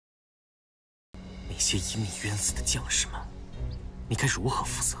些一命冤死的将士们，你该如何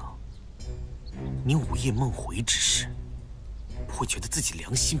负责？你午夜梦回之时，不会觉得自己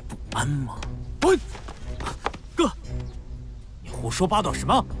良心不安吗？滚！哥，你胡说八道什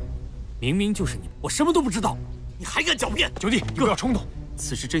么？明明就是你，我什么都不知道，你还敢狡辩？九弟，你不要冲动。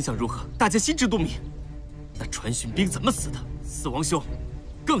此事真相如何，大家心知肚明。那传讯兵怎么死的，四王兄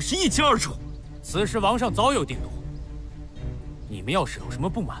更是一清二楚。此事王上早有定夺。你们要是有什么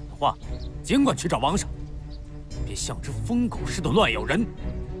不满的话，尽管去找王上，别像只疯狗似的乱咬人。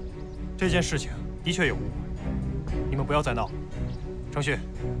这件事情的确有误会，你们不要再闹了。程旭，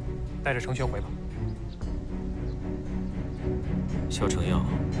带着程轩回吧。萧承耀，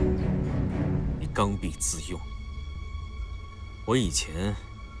你刚愎自用。我以前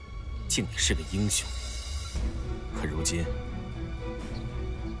敬你是个英雄，可如今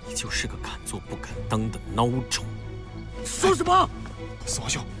你就是个敢做不敢当的孬种。说什么？四王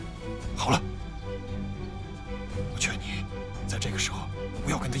兄，好了，我劝你在这个时候不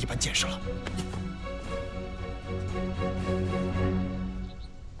要跟他一般见识了。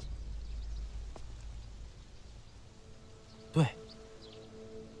对，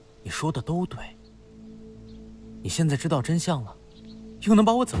你说的都对。你现在知道真相了，又能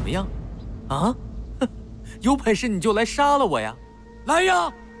把我怎么样？啊？有本事你就来杀了我呀！来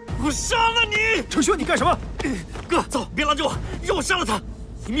呀！我杀了你！程轩，你干什么？哥，走，别拦着我，让我杀了他，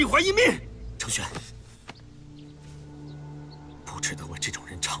一命还一命。程轩，不值得为这种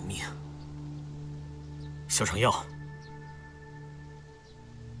人偿命。萧承耀，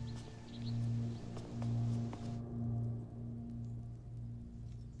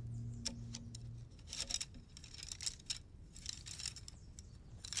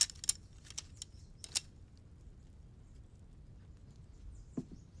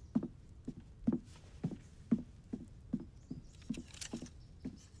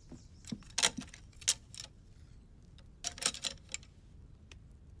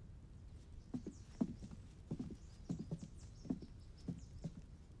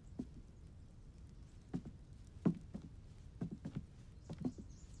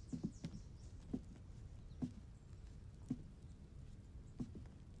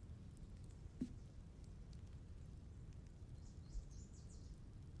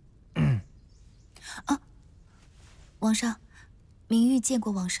王上，明玉见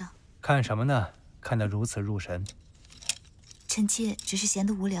过王上。看什么呢？看得如此入神。臣妾只是闲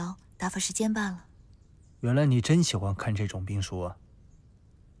得无聊，打发时间罢了。原来你真喜欢看这种兵书啊！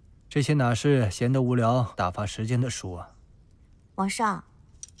这些哪是闲得无聊、打发时间的书啊？王上，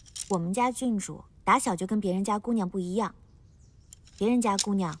我们家郡主打小就跟别人家姑娘不一样，别人家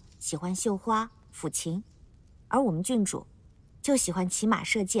姑娘喜欢绣花、抚琴，而我们郡主就喜欢骑马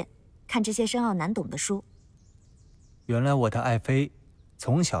射箭，看这些深奥难懂的书。原来我的爱妃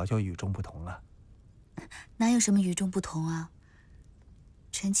从小就与众不同啊！哪有什么与众不同啊？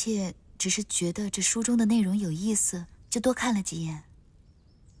臣妾只是觉得这书中的内容有意思，就多看了几眼。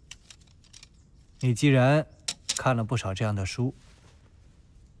你既然看了不少这样的书，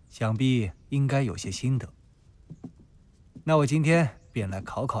想必应该有些心得。那我今天便来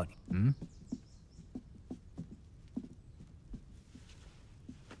考考你。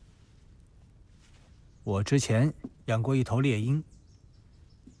我之前养过一头猎鹰，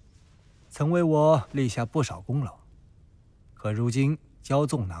曾为我立下不少功劳，可如今骄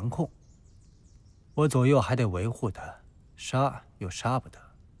纵难控，我左右还得维护它，杀又杀不得，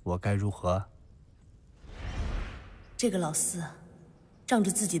我该如何？这个老四，仗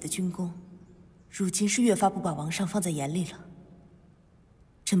着自己的军功，如今是越发不把王上放在眼里了。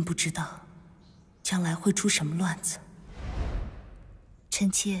真不知道，将来会出什么乱子。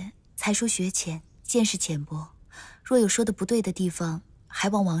臣妾才疏学浅，见识浅薄，若有说的不对的地方，还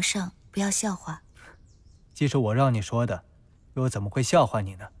望王上不要笑话。既是我让你说的，又怎么会笑话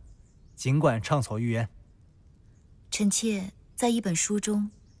你呢？尽管畅所欲言。臣妾在一本书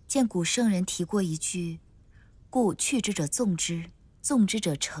中见古圣人提过一句：“故去之者纵之，纵之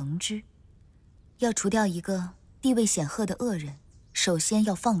者成之。”要除掉一个地位显赫的恶人，首先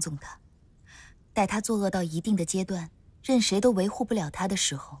要放纵他，待他作恶到一定的阶段，任谁都维护不了他的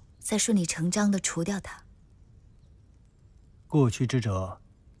时候，再顺理成章地除掉他。故去之者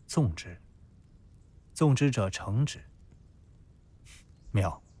纵之，纵之者成之。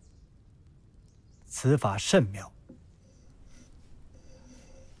妙，此法甚妙。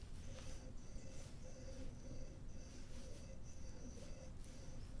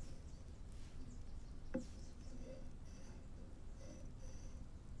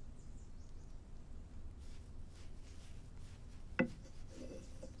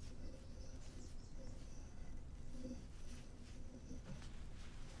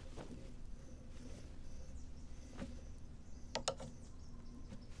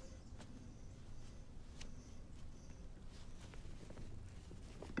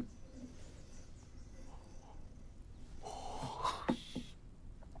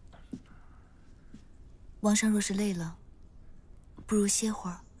王上若是累了，不如歇会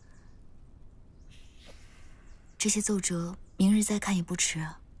儿。这些奏折明日再看也不迟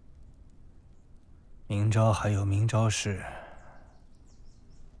啊。明朝还有明朝事，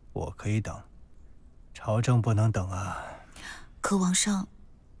我可以等，朝政不能等啊。可王上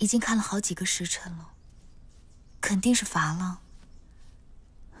已经看了好几个时辰了，肯定是乏了。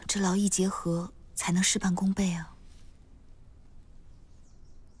这劳逸结合，才能事半功倍啊。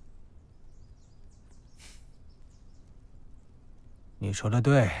你说的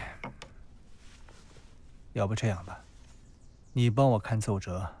对，要不这样吧，你帮我看奏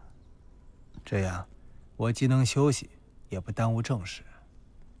折，这样我既能休息，也不耽误正事。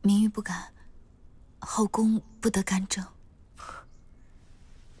明玉不敢，后宫不得干政。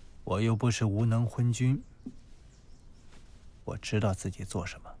我又不是无能昏君，我知道自己做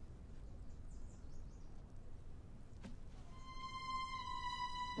什么。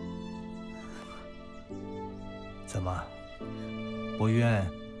怎么，不愿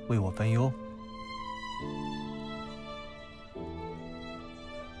为我分忧？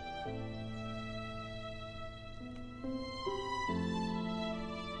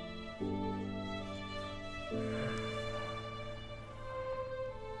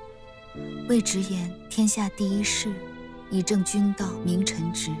为直言天下第一事，以正君道，明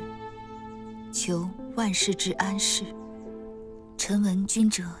臣直，求万世之安适。臣闻君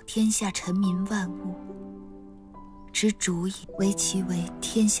者，天下臣民万物，执主以为其为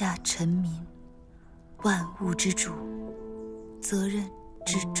天下臣民万物之主，责任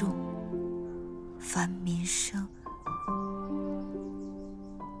之重，凡民生。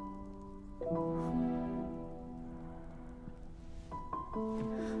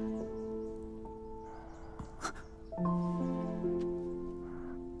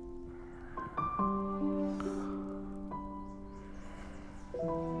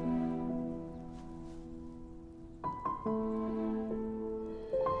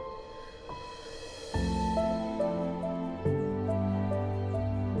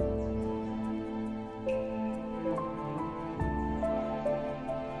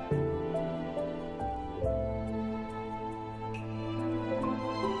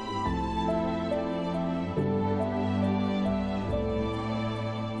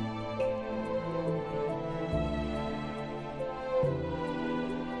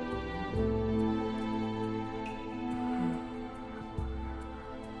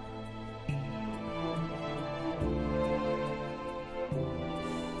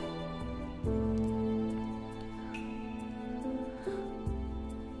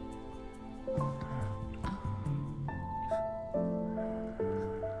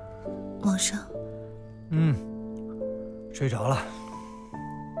皇上，睡着了。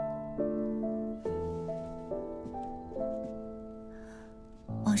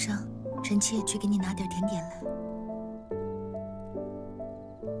皇上，臣妾去给你拿点甜点来。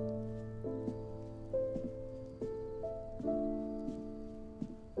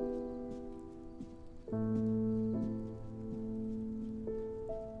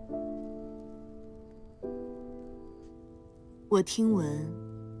我听闻，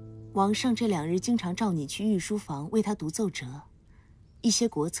王上这2日经常召你去御书房为他读奏折，一些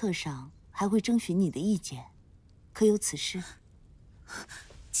国策上还会征询你的意见，可有此事？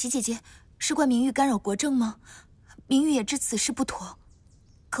齐姐姐，是怪明玉干扰国政吗？明玉也知此事不妥，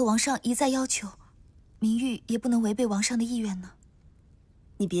可王上一再要求，明玉也不能违背王上的意愿呢。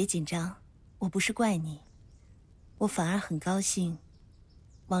你别紧张，我不是怪你，我反而很高兴，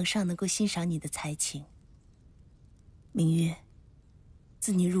王上能够欣赏你的才情。明玉，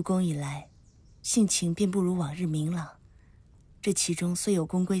自你入宫以来，性情便不如往日明朗，这其中虽有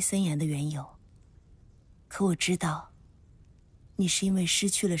宫规森严的缘由，可我知道，你是因为失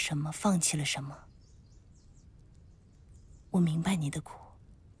去了什么，放弃了什么。我明白你的苦。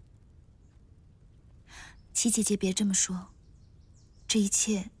齐姐姐别这么说，这一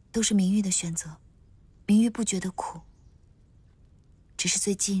切都是明玉的选择，明玉不觉得苦。只是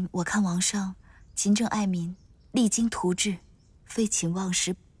最近我看王上勤政爱民，励精图治，废寝忘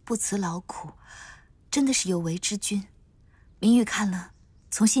食，不辞劳苦，真的是有为之君。明玉看了，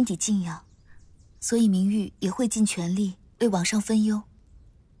从心底敬仰，所以明玉也会尽全力为王上分忧。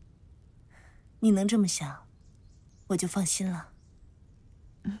你能这么想，我就放心了。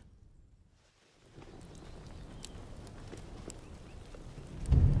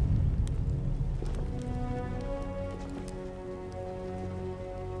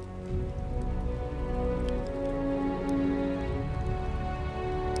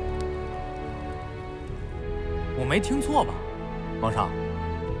我没听错吧，皇上，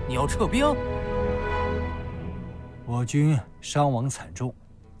你要撤兵？我军伤亡惨重，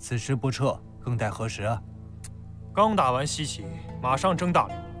此时不撤，更待何时啊？刚打完西岐，马上征大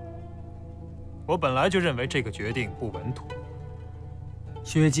梁。我本来就认为这个决定不稳妥。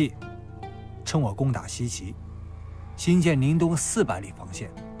薛继，趁我攻打西岐，新建宁东400里防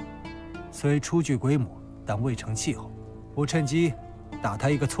线，虽初具规模，但未成气候。不趁机打他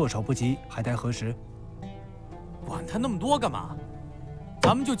一个措手不及，还待何时？管他那么多干嘛？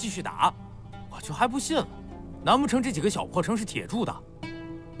咱们就继续打。我就还不信了，难不成这几个小破城是铁铸的？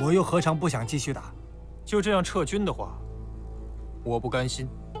我又何尝不想继续打？就这样撤军的话，我不甘心。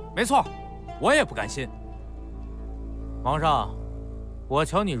没错，我也不甘心。皇上，我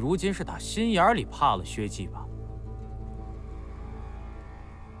瞧你如今是打心眼里怕了薛继吧？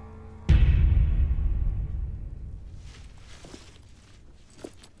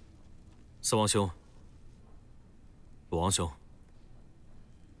四王兄、鲁王兄，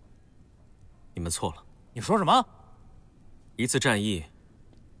你们错了。你说什么？一次战役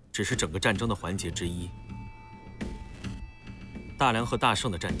只是整个战争的环节之一。大梁和大胜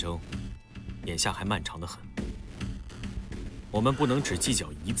的战争，眼下还漫长得很。我们不能只计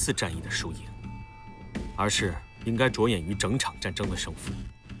较一次战役的输赢，而是应该着眼于整场战争的胜负。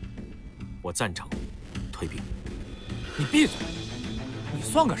我赞成退兵。你闭嘴！你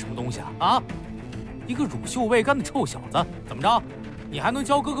算个什么东西啊？啊！一个乳臭未干的臭小子，怎么着？你还能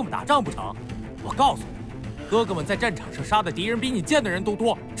教哥哥们打仗不成？我告诉你，哥哥们在战场上杀的敌人比你见的人都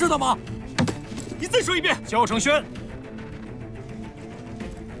多，知道吗？你再说一遍，焦承轩，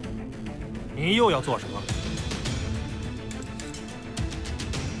你又要做什么？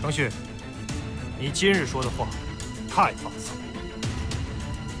程旭，你今日说的话太放肆了。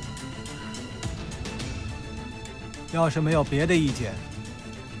要是没有别的意见，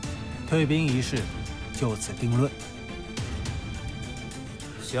退兵一事就此定论。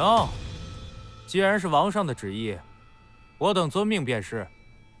行，既然是王上的旨意，我等遵命便是。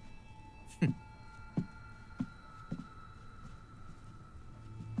哼。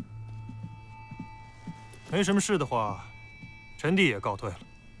没什么事的话，臣弟也告退了。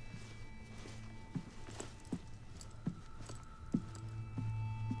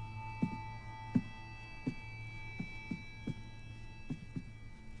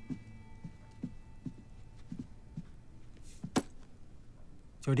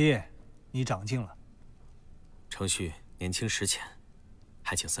九弟，你长进了。程旭年轻识浅，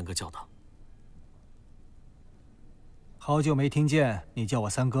还请三哥教导。好久没听见你叫我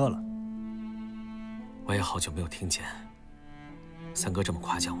三哥了。我也好久没有听见三哥这么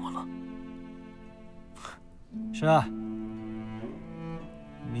夸奖我了。是啊，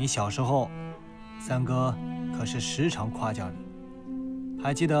你小时候，三哥可是时常夸奖你。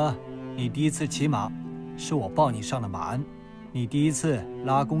还记得你第一次骑马，是我抱你上的马鞍；你第一次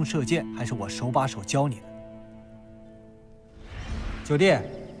拉弓射箭，还是我手把手教你的。九弟，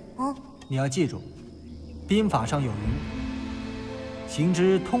你要记住，兵法上有云：行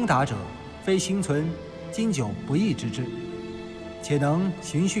之通达者，非心存经久不易之志，且能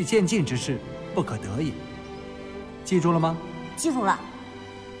循序渐进之事，不可得也。记住了吗？记住了。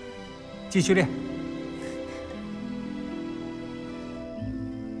继续练。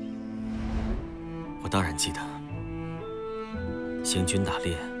我当然记得，行军打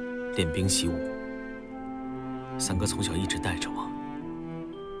猎，练兵习武，三哥从小一直带着我，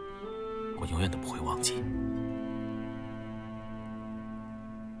我永远都不会忘记。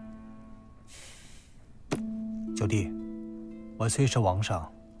九弟，我虽是王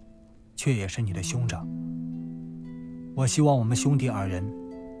上，却也是你的兄长。我希望我们兄弟二人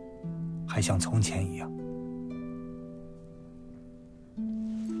还像从前一样。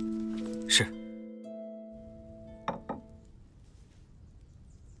是。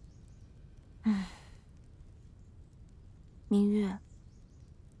明月，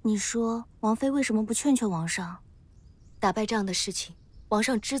你说王妃为什么不劝劝王上？打败仗的事情，王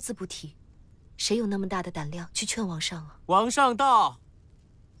上只字不提，谁有那么大的胆量去劝王上啊？王上到。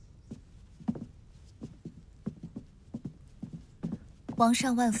王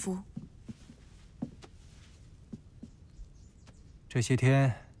上万福。这些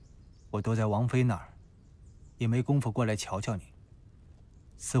天我都在王妃那儿，也没工夫过来瞧瞧你，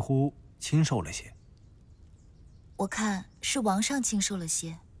似乎清瘦了些。我看是王上清瘦了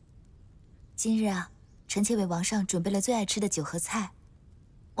些。今日啊，臣妾为王上准备了最爱吃的酒和菜，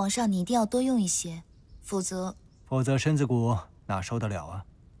王上你一定要多用一些，否则身子骨哪受得了啊？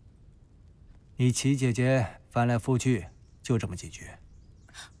你齐姐姐翻来覆去就这么几句。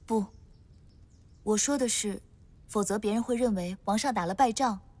不，我说的是，否则别人会认为王上打了败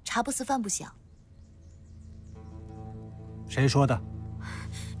仗，茶不思饭不想。谁说的？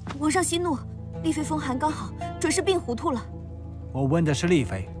王上息怒，丽妃风寒刚好，准是病糊涂了。我问的是丽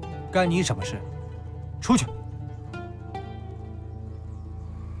妃，干你什么事？出去！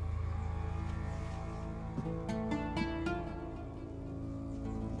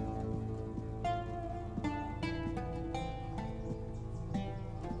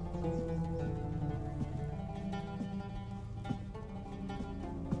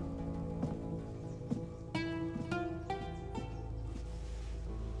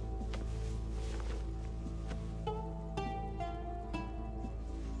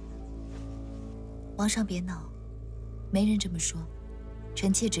皇上别恼，没人这么说，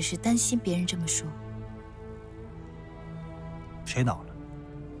臣妾只是担心别人这么说。谁恼了？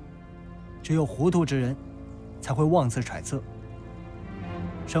只有糊涂之人，才会妄自揣测。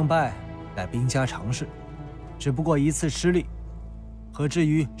胜败乃兵家常事，只不过一次失利，何至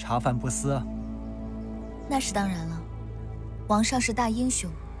于茶饭不思啊？那是当然了，皇上是大英雄，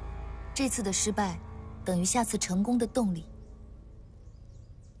这次的失败，等于下次成功的动力。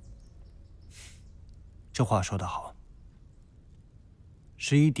这话说得好，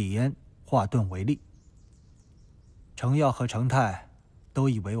时以抵烟化盾为例。程耀和程泰都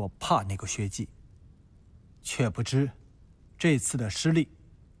以为我怕那个薛继，却不知这次的失利，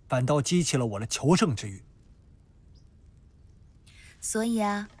反倒激起了我的求胜之欲。所以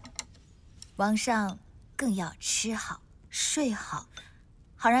啊，王上更要吃好睡好，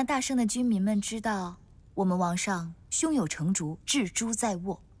好让大圣的军民们知道，我们王上胸有成竹，志诛在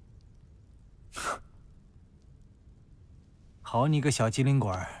握。好你个小机灵鬼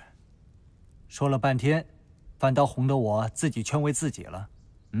儿，说了半天，反倒哄得我自己劝慰自己了。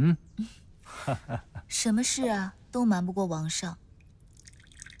嗯，什么事啊，都瞒不过王上。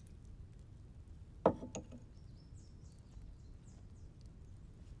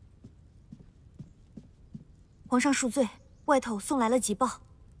皇上恕罪，外头送来了急报。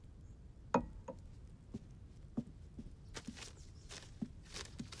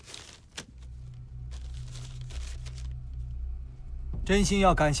真心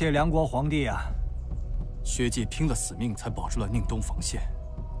要感谢梁国皇帝啊！薛继拼了死命才保住了宁东防线，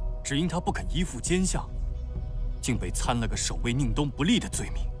只因他不肯依附奸相，竟被参了个守卫宁东不利的罪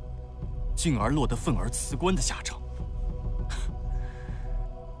名，进而落得愤而辞官的下场。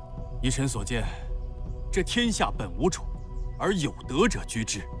依臣所见，这天下本无主，而有德者居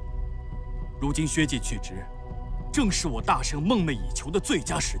之。如今薛继去职，正是我大圣梦寐以求的最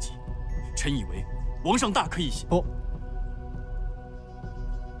佳时机。臣以为，王上大可以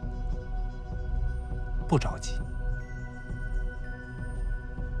不着急。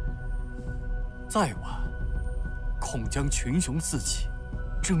再晚，恐将群雄四起，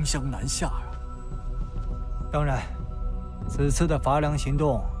争相南下啊！当然，此次的伐梁行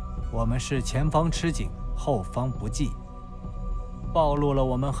动，我们是前方吃紧，后方不济，暴露了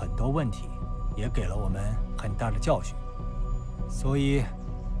我们很多问题，也给了我们很大的教训。所以，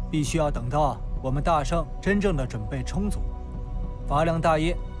必须要等到我们大圣真正的准备充足，伐梁大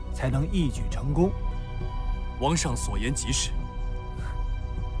业才能一举成功。王上所言极是。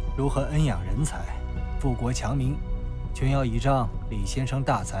如何恩养人才、富国强民，全要倚仗李先生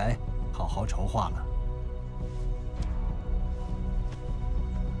大才好好筹划了。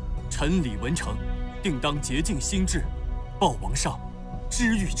臣李文成，定当竭尽心智，报王上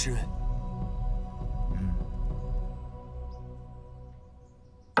知遇之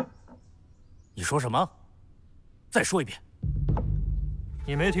恩。你说什么？再说一遍。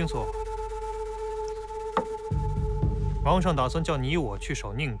你没听错。皇上打算叫你我去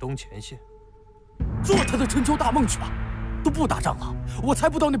守宁东前线，做他的春秋大梦去吧！都不打仗了，我才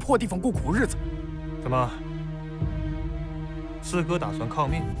不到那破地方过苦日子。怎么，四哥打算抗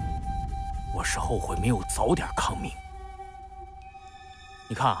命？我是后悔没有早点抗命。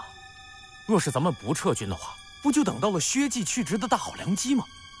你看啊，若是咱们不撤军的话，不就等到了薛继去职的大好良机吗？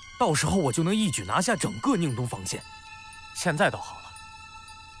到时候我就能一举拿下整个宁东防线。现在倒好了，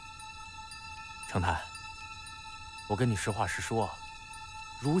程泰。我跟你实话实说，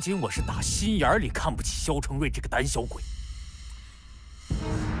如今我是打心眼里看不起萧承瑞这个胆小鬼。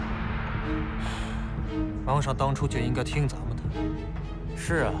皇上当初就应该听咱们的。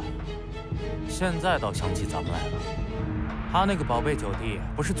是啊，现在倒想起咱们来了。他那个宝贝九弟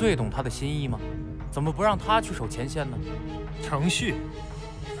不是最懂他的心意吗？怎么不让他去守前线呢？程旭，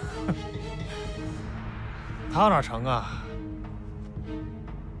他哪成啊？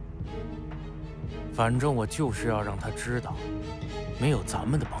反正我就是要让他知道，没有咱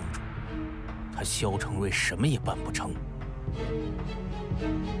们的帮助，他萧承瑞什么也办不成。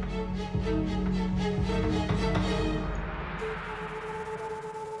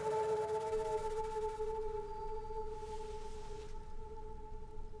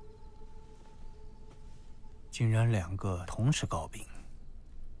竟然两个同时告病，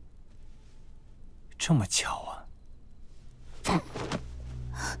这么巧啊！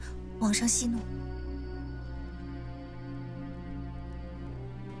皇上息怒。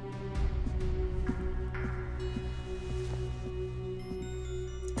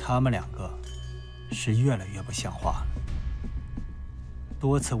他们两个是越来越不像话了，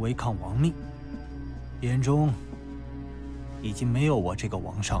多次违抗王命，眼中已经没有我这个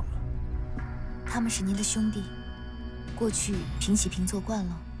王上了。他们是您的兄弟，过去平起平坐惯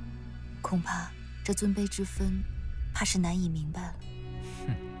了，恐怕这尊卑之分，怕是难以明白了。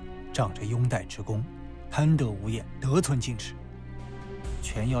哼，仗着拥戴之功，贪得无厌，得寸进尺，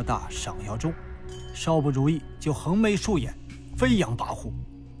权要大，赏要重，稍不如意就横眉竖眼，飞扬跋扈。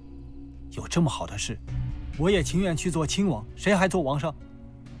有这么好的事，我也情愿去做亲王，谁还做王上？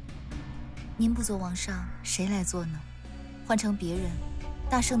您不做王上，谁来做呢？换成别人，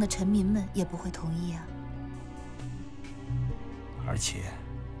大圣的臣民们也不会同意啊。而且，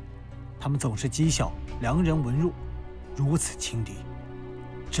他们总是讥笑良人文弱，如此轻敌，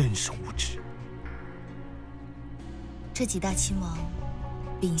真是无知。这几大亲王，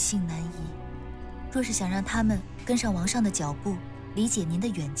秉性难移，若是想让他们跟上王上的脚步，理解您的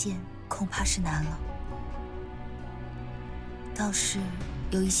远见，恐怕是难了。倒是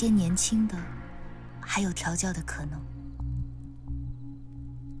有一些年轻的，还有调教的可能。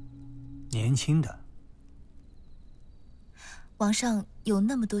年轻的，王上有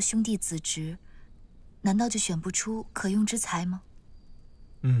那么多兄弟子侄，难道就选不出可用之才吗？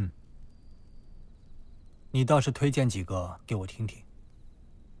你倒是推荐几个给我听听。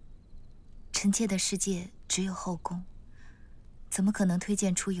臣妾的世界只有后宫，怎么可能推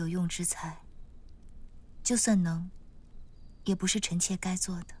荐出有用之才？就算能，也不是臣妾该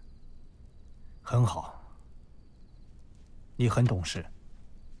做的。很好，你很懂事。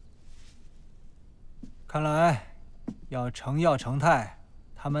看来，要成药成泰，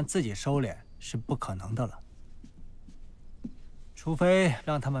他们自己收敛是不可能的了。除非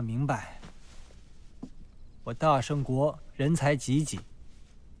让他们明白，我大圣国人才济济，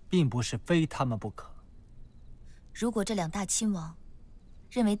并不是非他们不可。如果这两大亲王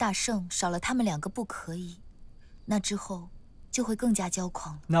认为大圣少了他们两个不可以，那之后就会更加骄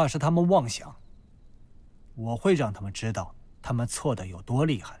狂了。那是他们妄想，我会让他们知道他们错的有多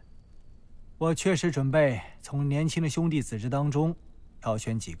厉害。我确实准备从年轻的兄弟子侄当中挑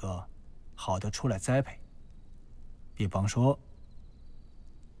选几个好的出来栽培，比方说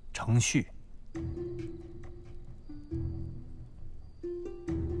程旭。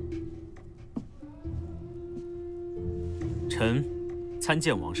臣参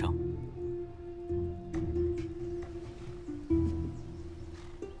见王上。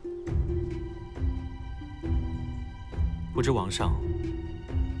不知王上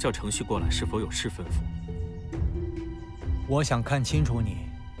叫程旭过来是否有事吩咐？我想看清楚你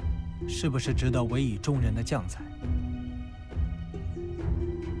是不是值得委以重任的将才。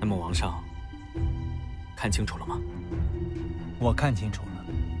那么王上看清楚了吗？我看清楚了，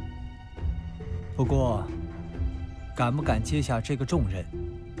不过敢不敢接下这个重任，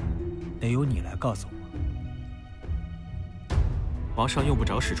得由你来告诉我。王上用不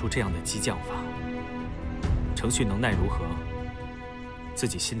着使出这样的激将法，程旭能耐如何，自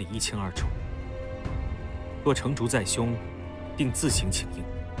己心里一清二楚。若成竹在胸，定自行请缨；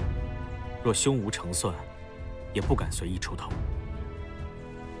若胸无成算，也不敢随意出头。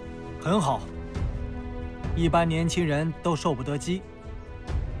很好，一般年轻人都受不得激，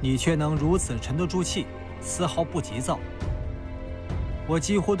你却能如此沉得住气，丝毫不急躁。我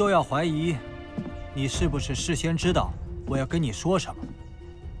几乎都要怀疑，你是不是事先知道我要跟你说什么。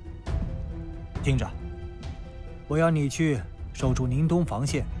听着，我要你去守住宁东防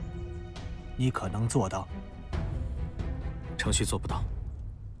线，你可能做到？程旭做不到。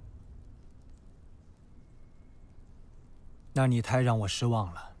那你太让我失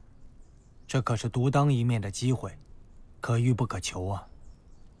望了，这可是独当一面的机会，可遇不可求啊。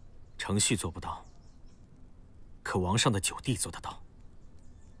程旭做不到，可王上的九弟做得到。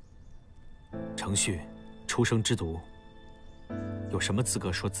程旭出生之犊，有什么资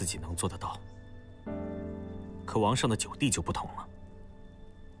格说自己能做得到？可王上的九弟就不同了。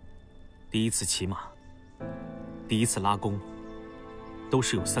第一次骑马，第一次拉弓，都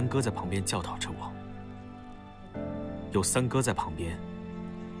是有三哥在旁边教导着我。有三哥在旁边，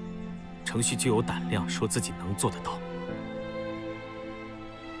程旭就有胆量说自己能做得到。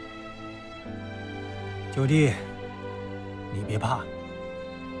九弟，你别怕，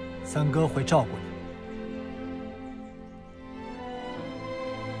三哥会照顾你。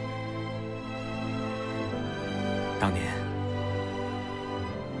当年，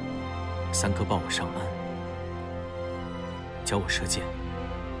三哥抱我上岸，教我射箭。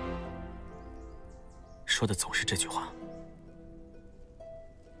说的总是这句话。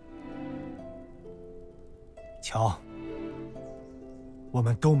乔，我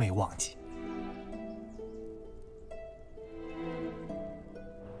们都没忘记。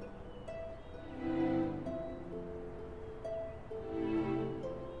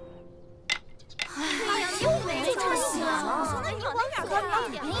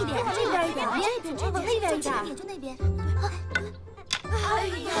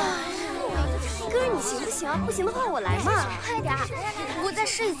哥，你行不行啊？不行的话我来嘛。快点，我再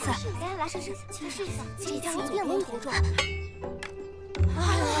试一次。来，试，请试一下，这条一定能投中。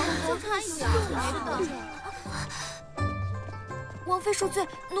就差一点了。王妃恕罪，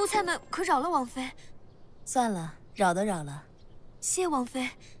奴才们可扰了王妃。算了，扰都扰了。谢王妃。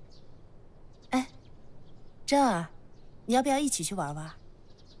哎，真儿，你要不要一起去玩玩？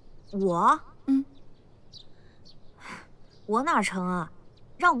我？我哪成啊？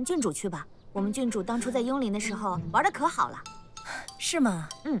让我们郡主去吧。我们郡主当初在雍林的时候玩的可好了。是吗？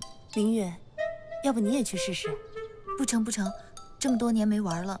明月，要不你也去试试？不成，这么多年没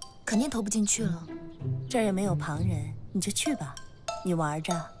玩了，肯定投不进去了。这儿也没有旁人，你就去吧。你玩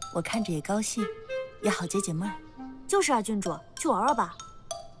着，我看着也高兴，也好解解闷儿。就是啊，郡主，去玩玩吧。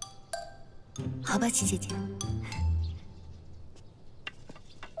好吧，齐姐姐。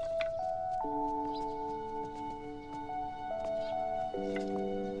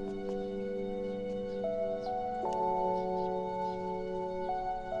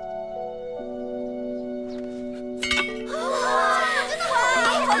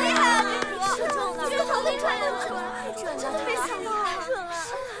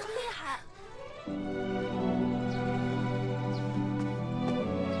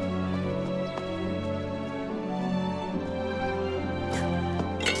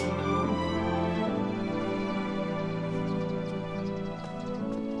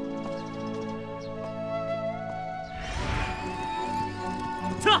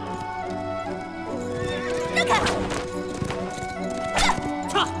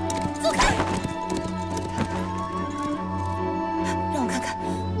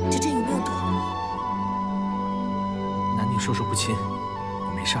授受不亲，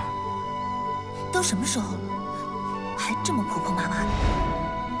我没事儿。都什么时候了，还这么婆婆妈妈的？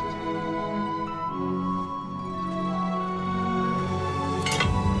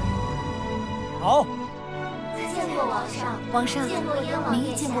好。见过王上，王上，见过燕王殿下。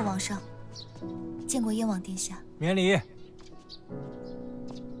明玉见过王上，见过燕王殿下。免礼。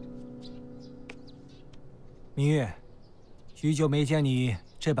明月，许久没见你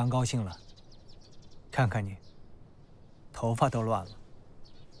这般高兴了。看看你。头发都乱了。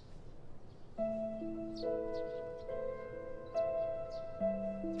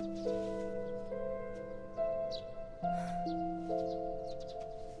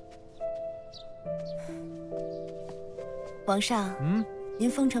王上，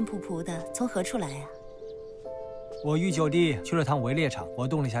您风尘仆仆的，从何处来呀？我与九弟去了趟围猎场，活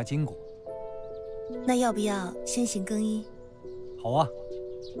动了一下筋骨。那要不要先行更衣？好啊，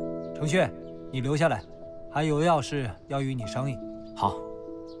程旭，你留下来。还有要事要与你商议。好。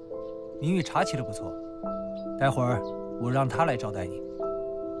明玉茶沏的不错，待会儿我让他来招待你。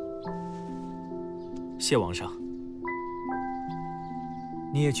谢王上。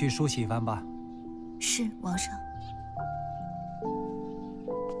你也去梳洗一番吧。是，王上。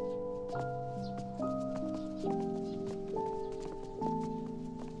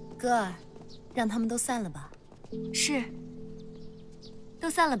歌儿，让他们都散了吧。是。都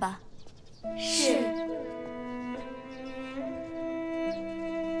散了吧。是。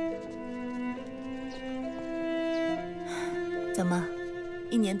怎么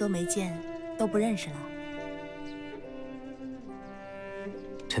，1年多没见，都不认识了？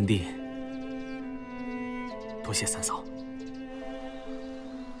臣弟，多谢三嫂。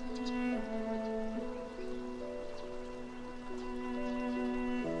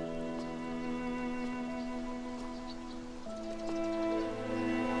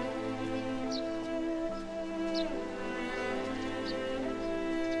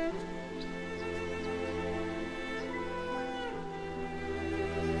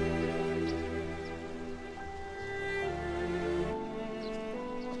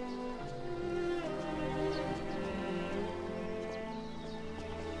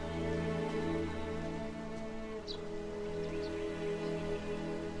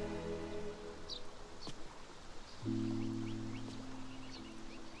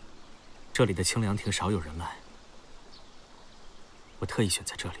这里的清凉亭少有人来，我特意选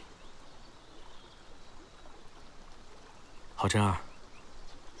在这里。好，真儿，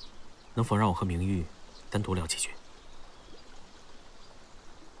能否让我和明玉单独聊几句？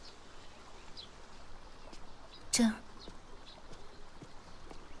真儿，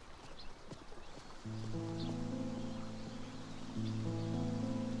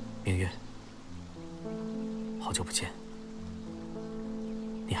明月，好久不见，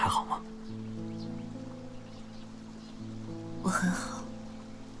你还好吗？我很好。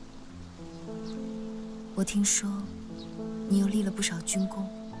我听说你又立了不少军功。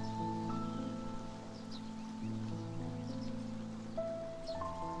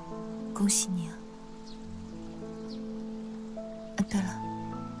恭喜你啊！对了，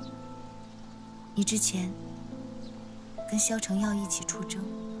你之前跟萧承耀一起出征，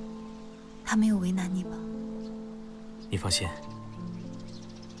他没有为难你吧？你放心，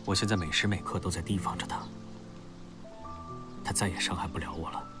我现在每时每刻都在提防着他，他再也伤害不了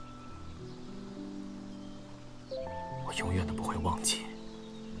我了。我永远都不会忘记，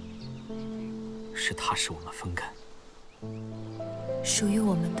是他使我们分开。属于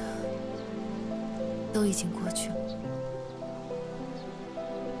我们的都已经过去了，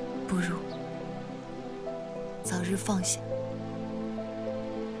不如早日放下，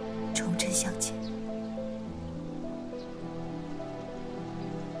重振向前。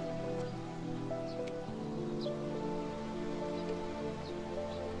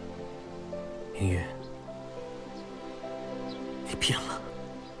明月，你变了。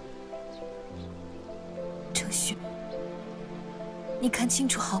程旭，你看清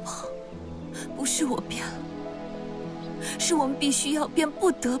楚好不好？不是我变了，是我们必须要变，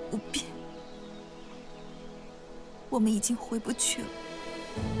不得不变。我们已经回不去了。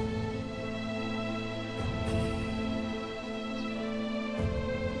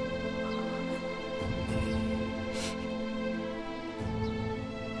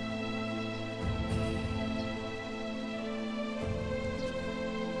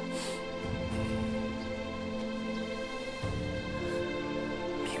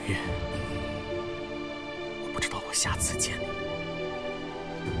明月，我不知道我下次见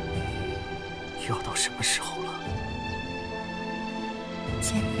你又要到什么时候了。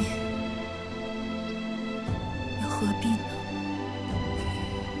见面又何必呢？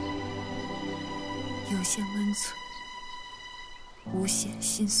有限温存，无限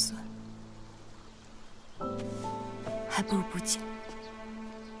心酸，还不如不见。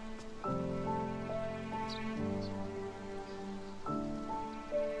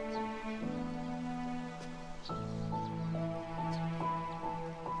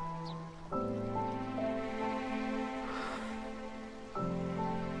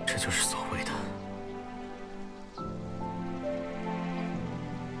这就是所谓的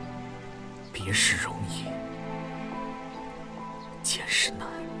别时容易，见时难。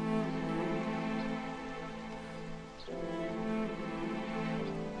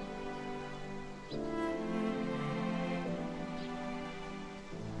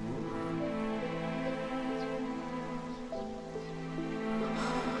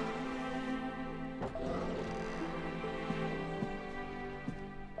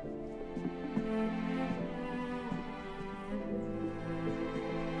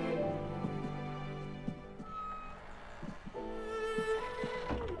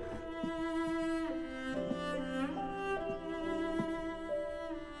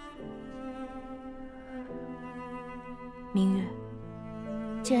明月，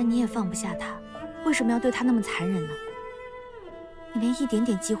既然你也放不下他，为什么要对他那么残忍呢？你连一点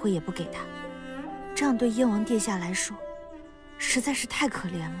点机会也不给他，这样对燕王殿下来说，实在是太可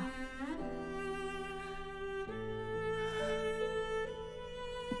怜了。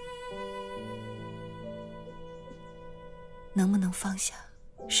能不能放下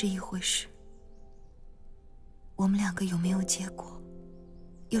是一回事，我们两个有没有结果，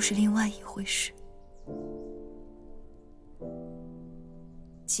又是另外一回事。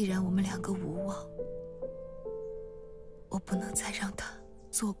既然我们两个无望，我不能再让他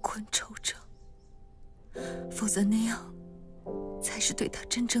坐困愁城，否则那样才是对他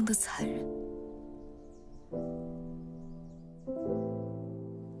真正的残忍。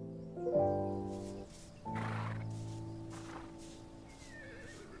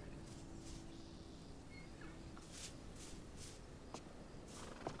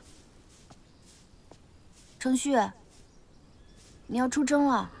程旭，你要出征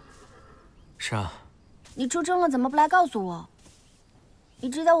了？是啊。你出征了怎么不来告诉我？你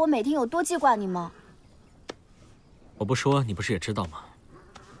知道我每天有多记挂你吗？我不说，你不是也知道吗？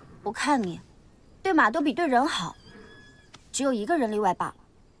我看你，对马都比对人好，只有一个人例外罢了。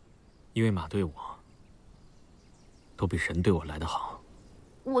因为马对我，都比人对我来得好。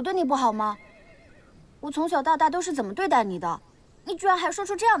我对你不好吗？我从小到大都是怎么对待你的？你居然还说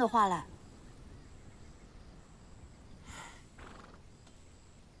出这样的话来！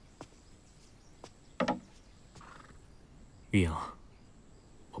玉莹，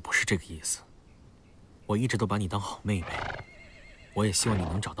我不是这个意思。我一直都把你当好妹妹，我也希望你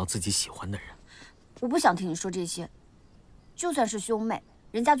能找到自己喜欢的人。我不想听你说这些。就算是兄妹，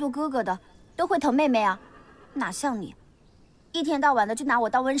人家做哥哥的都会疼妹妹啊，哪像你，一天到晚的就拿我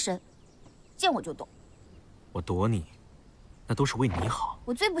当瘟神，见我就懂。我躲你，那都是为你好。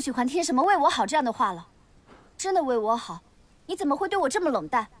我最不喜欢听什么为我好这样的话了。真的为我好，你怎么会对我这么冷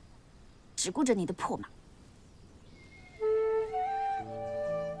淡，只顾着你的破马？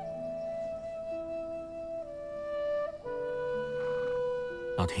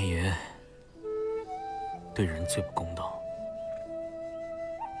老天爷对人最不公道，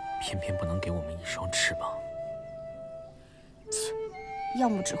偏偏不能给我们一双翅膀。切，要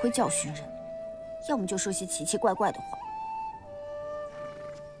么只会教训人，要么就说些奇奇怪怪的话。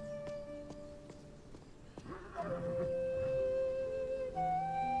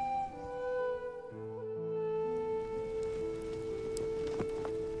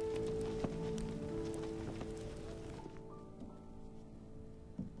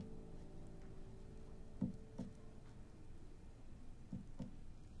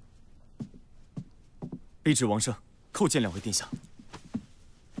卑职王生叩见两位殿下。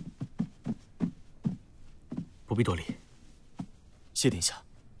不必多礼。谢殿下。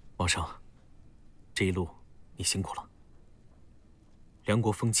王生，这一路你辛苦了。梁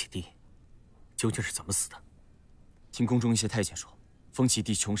国风启帝究竟是怎么死的？听宫中一些太监说，风启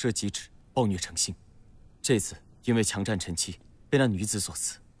帝穷奢极侈，暴虐成性。这次因为强占臣妻，被那女子所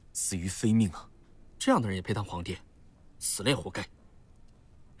刺，死于非命啊！这样的人也配当皇帝？死了也活该。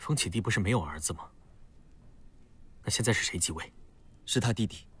风启帝不是没有儿子吗？那现在是谁继位？是他弟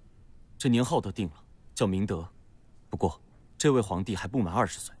弟，这年号都定了，叫明德。不过，这位皇帝还不满20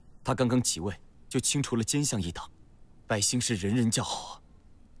岁，他刚刚即位就清除了奸相一党，百姓是人人叫好啊。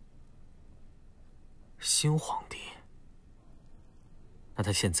新皇帝？那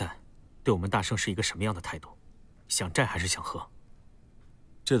他现在对我们大圣是一个什么样的态度？想战还是想和？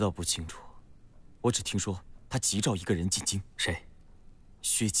这倒不清楚，我只听说他急召一个人进京。谁？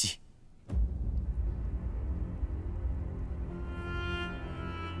薛稷。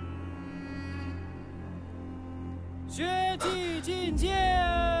薛稷觐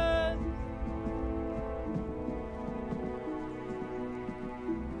见。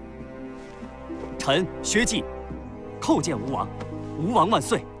臣薛稷叩见吴王，吴王万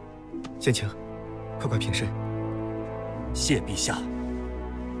岁！先请，快平身。谢陛下。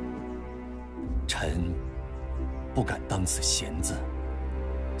臣不敢当此贤字。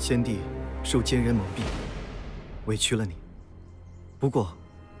先帝受奸人蒙蔽，委屈了你。不过，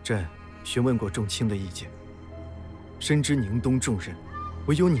朕询问过众卿的意见。深知宁东重任，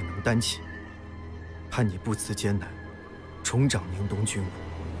唯有你能担起，盼你不辞艰难，重掌宁东军务。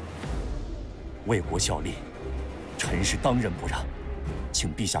为国效力，臣是当仁不让，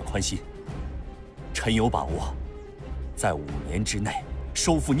请陛下宽心。臣有把握，在5年之内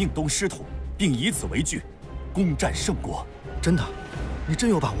收复宁东失土，并以此为据，攻占圣国。真的？你真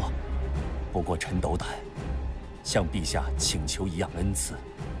有把握？不过臣斗胆，向陛下请求一样恩赐：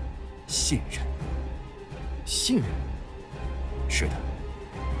信任。信任？是的，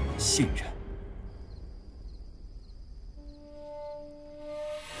信任。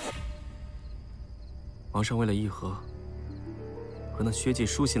皇上为了议和，和那薛稷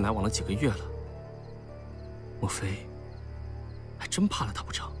书信来往了几个月了，莫非还真怕了他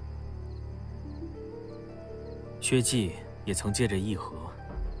不成？薛稷也曾借着议和，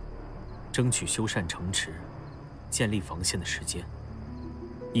争取修缮城池、建立防线的时间。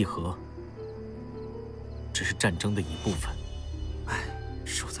议和只是战争的一部分。哎，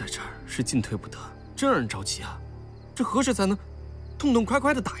守在这儿是进退不得，真让人着急啊！这何时才能痛痛快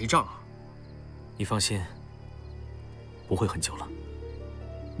快的打一仗啊？你放心，不会很久了。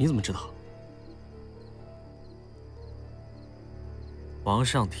你怎么知道？皇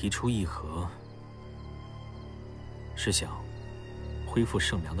上提出议和，是想恢复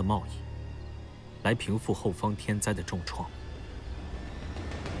圣梁的贸易，来平复后方天灾的重创。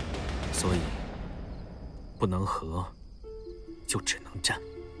所以，不能和，就只能战。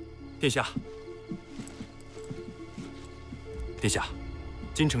殿下，殿下，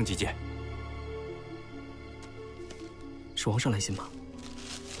京城急见。是皇上来信吗？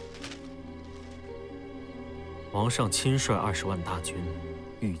皇上亲率20万大军，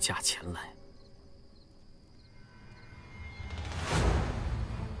御驾前来。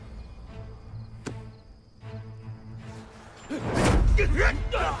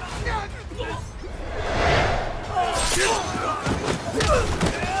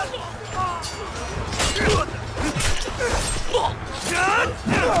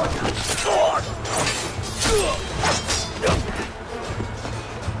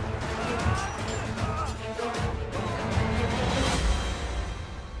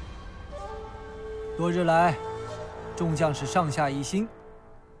多日来，众将士上下一心，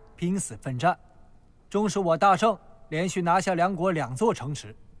拼死奋战，终使我大胜，连续拿下梁国2座城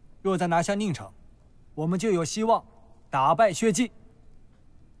池。若再拿下宁城，我们就有希望打败薛稷。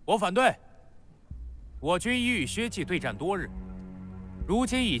我反对。我军已与薛稷对战多日，如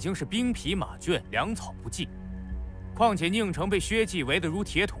今已经是兵疲马倦，粮草不济。况且宁城被薛稷围得如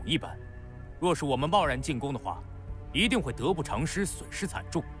铁桶一般，若是我们贸然进攻的话，一定会得不偿失，损失惨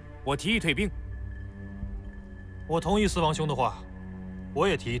重。我提议退兵。我同意四王兄的话，我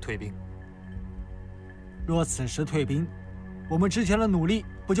也提议退兵。若此时退兵，我们之前的努力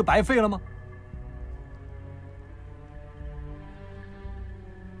不就白费了吗？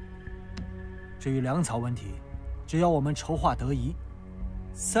至于粮草问题，只要我们筹划得宜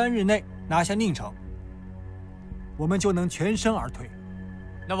，3日内拿下宁城，我们就能全身而退。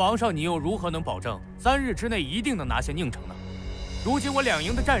那王上，你又如何能保证3日之内一定能拿下宁城呢？如今我2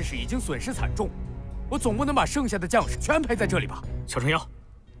营的战士已经损失惨重，我总不能把剩下的将士全赔在这里吧？小程妖，